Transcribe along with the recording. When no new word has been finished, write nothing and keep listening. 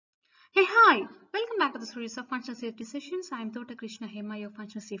Hey, hi! Welcome back to the series of functional safety sessions. I am Dr. Krishna Hema, your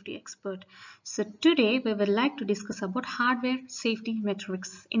functional safety expert. So today we would like to discuss about hardware safety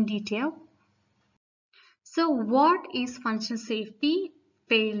metrics in detail. So what is functional safety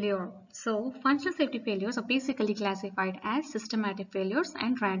failure? So functional safety failures are basically classified as systematic failures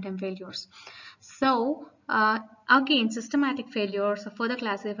and random failures. So again, systematic failures are further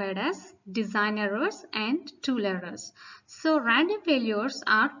classified as design errors and tool errors. So random failures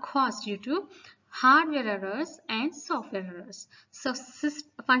are caused due to hardware errors and software errors. So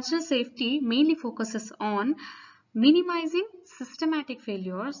functional safety mainly focuses on minimizing systematic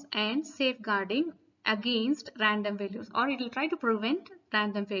failures and safeguarding against random failures, or it will try to prevent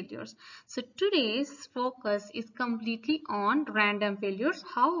random failures. So today's focus is completely on random failures,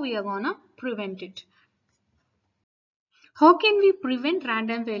 how we are gonna prevent it. How can we prevent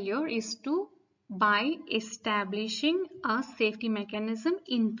random failure is by establishing a safety mechanism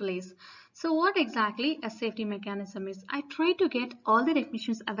in place. So what exactly a safety mechanism is? I try to get all the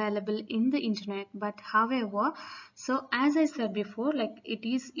definitions available in the internet, but however, so as I said before, like it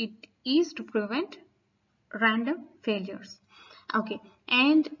is to prevent random failures. Okay,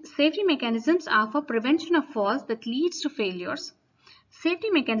 and safety mechanisms are for prevention of faults that leads to failures. Safety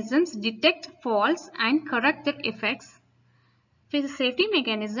mechanisms detect faults and correct their effects. With safety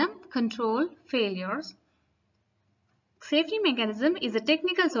mechanism, control failures. Safety mechanism is a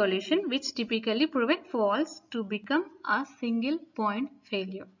technical solution which typically prevent faults to become a single point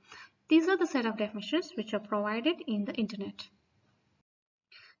failure. These are the set of definitions which are provided in the internet.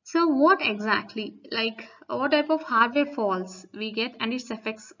 So what exactly, like what type of hardware faults we get and its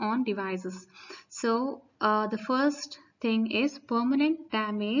effects on devices? So the first thing is permanent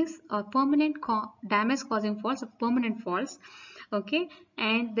damage or damage causing faults or permanent faults. Okay,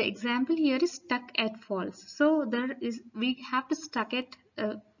 and the example here is stuck at faults. So we have to stuck at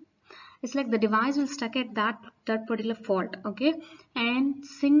it's like the device will stuck at that particular fault. Okay, and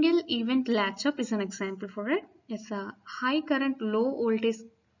single event latch up is an example for it. It's a high current low voltage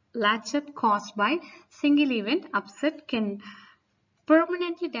latch up caused by single event upset can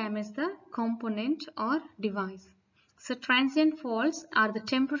permanently damage the component or device. So transient faults are the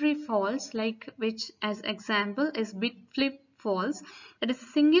temporary faults, like which as example is bit flip faults. That is,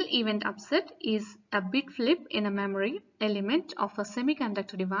 single event upset is a bit flip in a memory element of a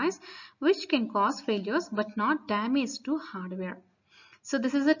semiconductor device which can cause failures but not damage to hardware. So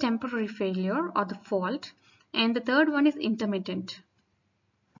this is a temporary failure or the fault. And the third one is intermittent.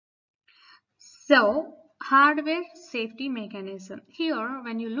 So, hardware safety mechanism. Here,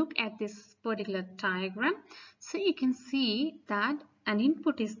 when you look at this particular diagram, so you can see that an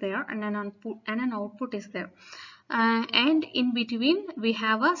input is there and an output is there. And in between, we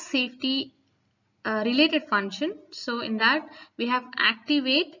have a safety related function. So, in that, we have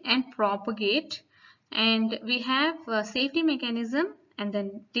activate and propagate, and we have a safety mechanism and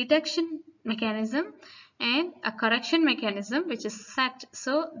then detection mechanism and a correction mechanism which is set.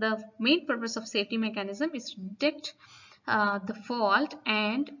 So the main purpose of safety mechanism is to detect the fault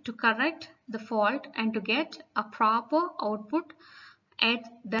and to correct the fault and to get a proper output at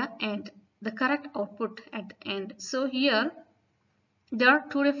the end, the correct output at the end. So here there are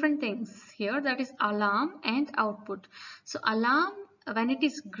two different things here, that is alarm and output. So alarm, when it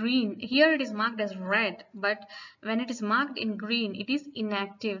is green, here it is marked as red, but when it is marked in green it is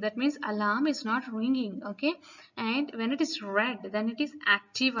inactive. That means alarm is not ringing. Okay, and when it is red then it is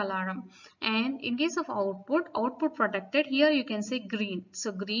active alarm. And in case of output protected, here you can say green.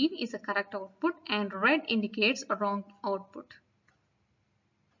 So green is a correct output and red indicates a wrong output.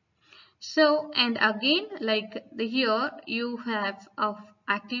 So, and again, like here you have of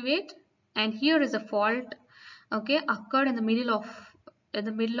activate, and here is a fault, okay, occurred in the middle of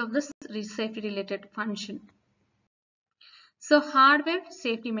this safety related function. So hardware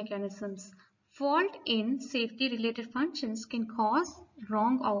safety mechanisms. Fault in safety related functions can cause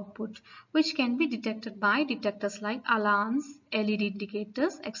wrong output, which can be detected by detectors like alarms, LED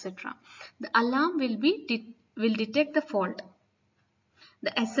indicators, etc. The alarm will detect the fault.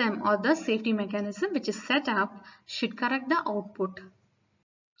 The SM or the safety mechanism which is set up should correct the output.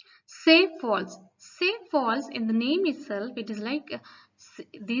 Safe faults. Safe faults, in the name itself, it is like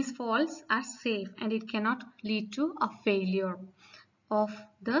these faults are safe and it cannot lead to a failure of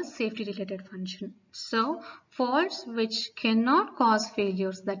the safety related function. So faults which cannot cause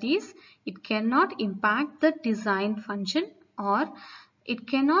failures, that is, it cannot impact the design function or it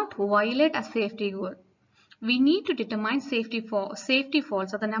cannot violate a safety goal. We need to determine safety faults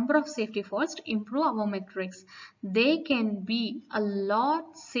or the number of safety faults to improve our metrics. They can be a lot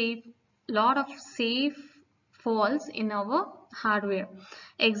of safe faults in our hardware.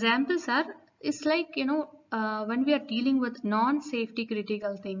 Examples are, it's like, when we are dealing with non-safety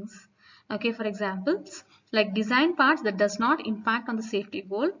critical things. Okay, for examples, like design parts that does not impact on the safety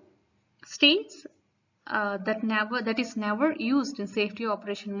goal, states that is never used in safety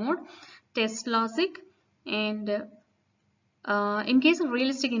operation mode, test logic, and in case of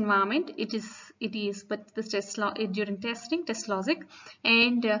realistic environment, but the during testing, test logic,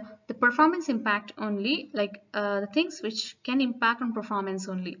 and the performance impact only, like the things which can impact on performance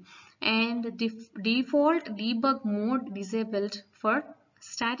only, and default debug mode disabled for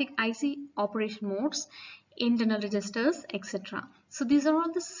static IC operation modes, internal registers, etc. So these are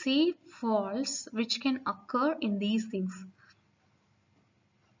all the safe faults which can occur in these things.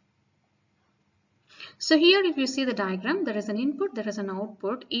 So here if you see the diagram, there is an input, there is an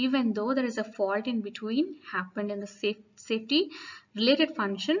output, even though there is a fault in between happened in the safety related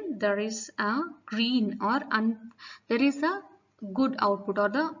function, there is a green or there is a good output, or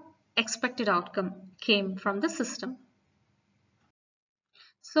the expected outcome came from the system.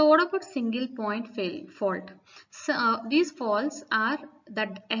 So what about single point fault? So these faults are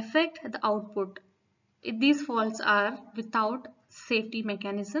that affect the output. These faults are without safety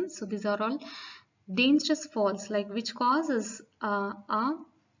mechanisms. So these are all dangerous faults, like which causes a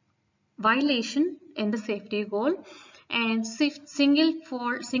violation in the safety goal. And single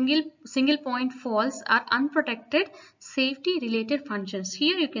point faults are unprotected safety related functions.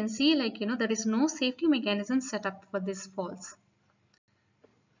 Here you can see, like, there is no safety mechanism set up for these faults.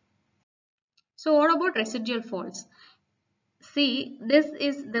 So what about residual faults? See, this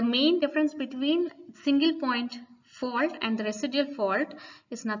is the main difference between single point fault and the residual fault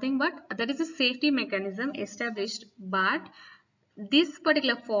is nothing but there is a safety mechanism established, but this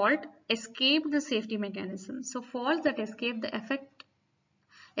particular fault escaped the safety mechanism. So faults that escape and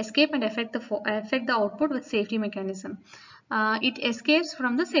affect the output with safety mechanism. It escapes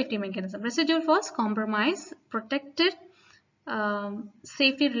from the safety mechanism. Residual faults compromise protected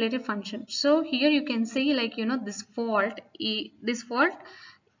safety related function. So here you can see, like, this fault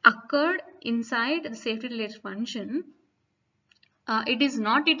occurred inside the safety related function. It is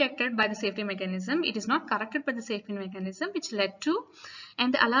not detected by the safety mechanism, it is not corrected by the safety mechanism, which led to,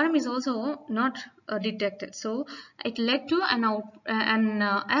 and the alarm is also not detected, so it led to a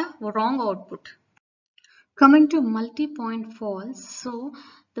wrong output. Coming to multi-point faults, so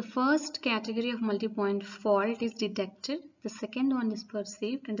the first category of multi-point fault is detected, the second one is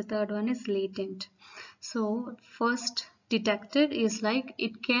perceived, and the third one is latent. So first detected is like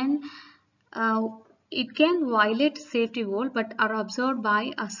it can violate safety goal but are observed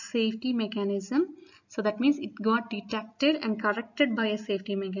by a safety mechanism. So that means it got detected and corrected by a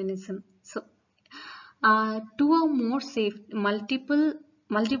safety mechanism. So two or more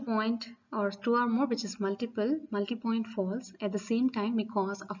multi-point, or two or more, which is multi-point faults at the same time may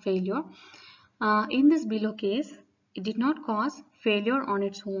cause a failure. In this below case, it did not cause failure on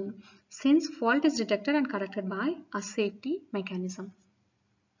its own, since fault is detected and corrected by a safety mechanism.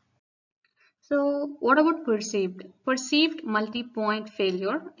 So what about perceived? Perceived multi-point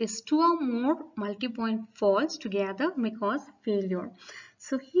failure is two or more multi-point faults together may cause failure.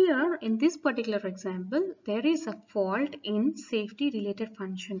 So here in this particular example, there is a fault in safety related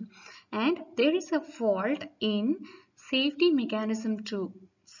function and there is a fault in safety mechanism too.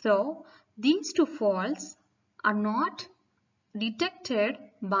 So these two faults are not detected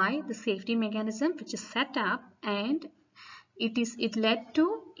by the safety mechanism which is set up, and it led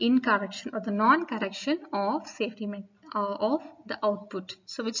to incorrection or the non-correction of of the output,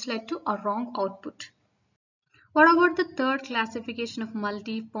 so which led to a wrong output. What about the third classification of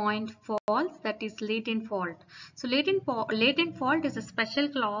multi-point faults, that is latent fault? So latent fault is a special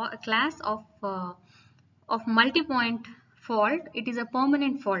class of multi-point fault. It is a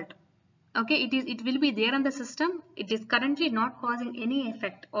permanent fault. Okay, it will be there in the system. It is currently not causing any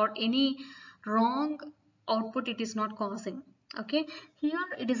effect or any wrong output it is not causing. Okay, here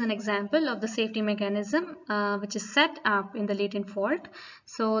it is an example of the safety mechanism which is set up in the latent fault.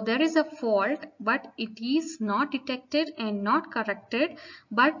 So there is a fault but it is not detected and not corrected,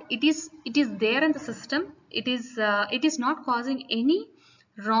 but it is there in the system. It is not causing any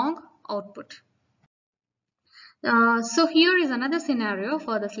wrong output. So here is another scenario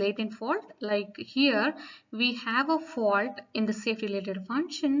for this latent fault. Like here we have a fault in the safety related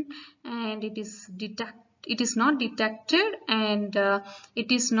function and it is not detected and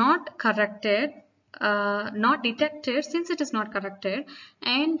it is not corrected, not detected since it is not corrected,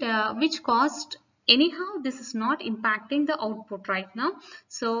 and which caused, anyhow this is not impacting the output right now,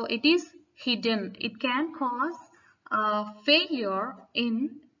 so it is hidden. It can cause failure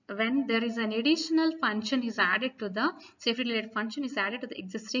in when there is an additional function is added to the safety related function is added to the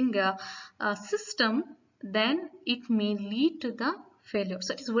existing system, then it may lead to the failure.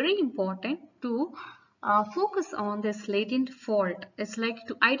 So it is very important to focus on this latent fault. It's like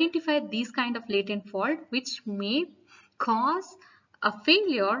to identify these kind of latent fault which may cause a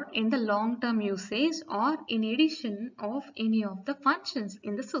failure in the long-term usage or in addition of any of the functions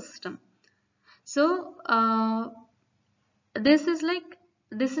in the system. So this is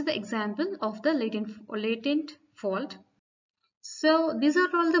the example of the latent fault. So these are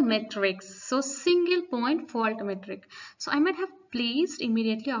all the metrics. So single point fault metric. So I might have placed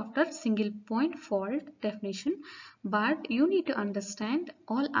immediately after single point fault definition, but you need to understand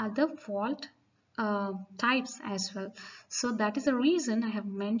all other fault types as well. So that is the reason I have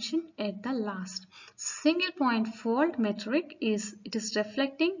mentioned at the last. Single point fault metric is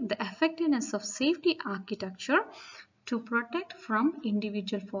reflecting the effectiveness of safety architecture to protect from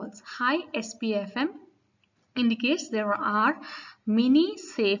individual faults. High SPFM indicates there are many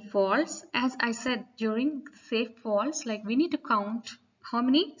safe faults. As I said, during safe faults, like we need to count how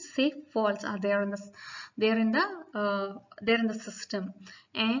many safe faults are there in the system,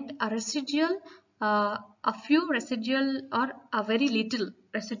 and a residual, a few residual or a very little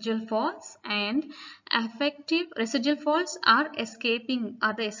residual faults, and effective residual faults are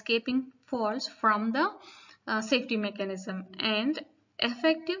the escaping faults from the safety mechanism, and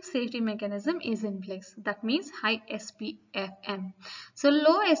effective safety mechanism is in place. That means high SPFM. So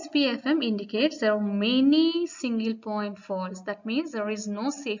low SPFM indicates there are many single point faults. That means there is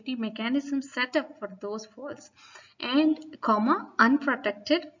no safety mechanism set up for those faults, and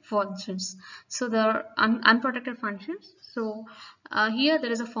unprotected functions. So there are unprotected functions. So here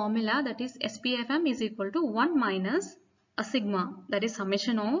there is a formula, that is SPFM is equal to 1 minus a sigma, that is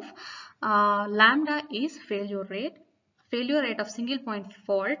summation of lambda is failure rate of single point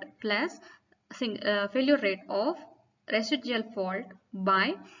fault plus failure rate of residual fault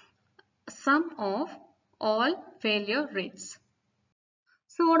by sum of all failure rates.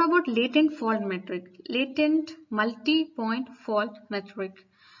 So what about latent fault metric? Latent multi-point fault metric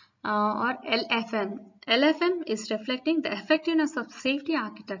or LFM. LFM is reflecting the effectiveness of safety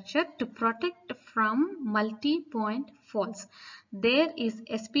architecture to protect from multi-point faults. There is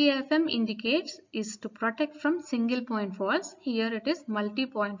SPFM indicates is to protect from single point faults. Here it is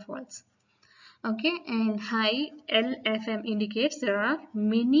multi-point faults. Okay, and high LFM indicates there are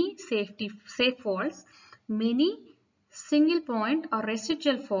many safe faults, many single point or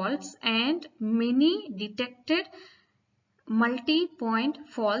residual faults, and many detected multi-point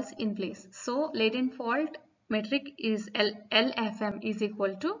faults in place. So latent fault metric is LFM is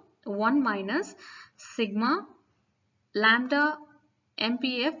equal to 1 minus sigma lambda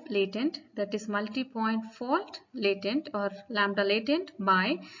MPF latent, that is multi-point fault latent or lambda latent,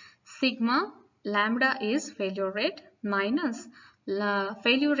 by sigma lambda is failure rate minus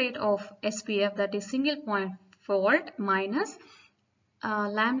failure rate of SPF, that is single point fault, minus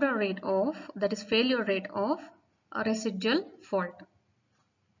lambda rate of, that is failure rate of a residual fault.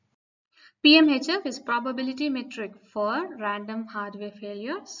 PMHF is probability metric for random hardware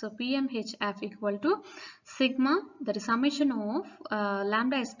failure. So PMHF equal to sigma, that is summation of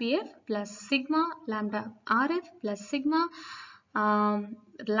lambda SPF plus sigma lambda RF plus sigma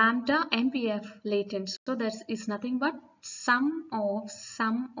lambda MPF latent. So that is nothing but sum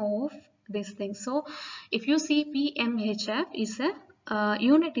of these things. So if you see PMHF is a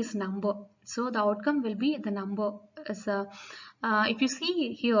unit is number, so the outcome will be the number. As if you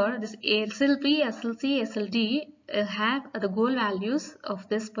see here, this SLP, SLC, SLD have the goal values of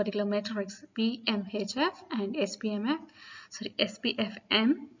this particular matrix, PMHF and SPFM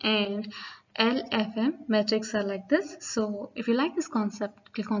and LFM metrics are like this. So if you like this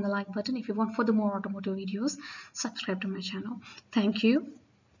concept, click on the like button. If you want further more automotive videos, subscribe to my channel. Thank you.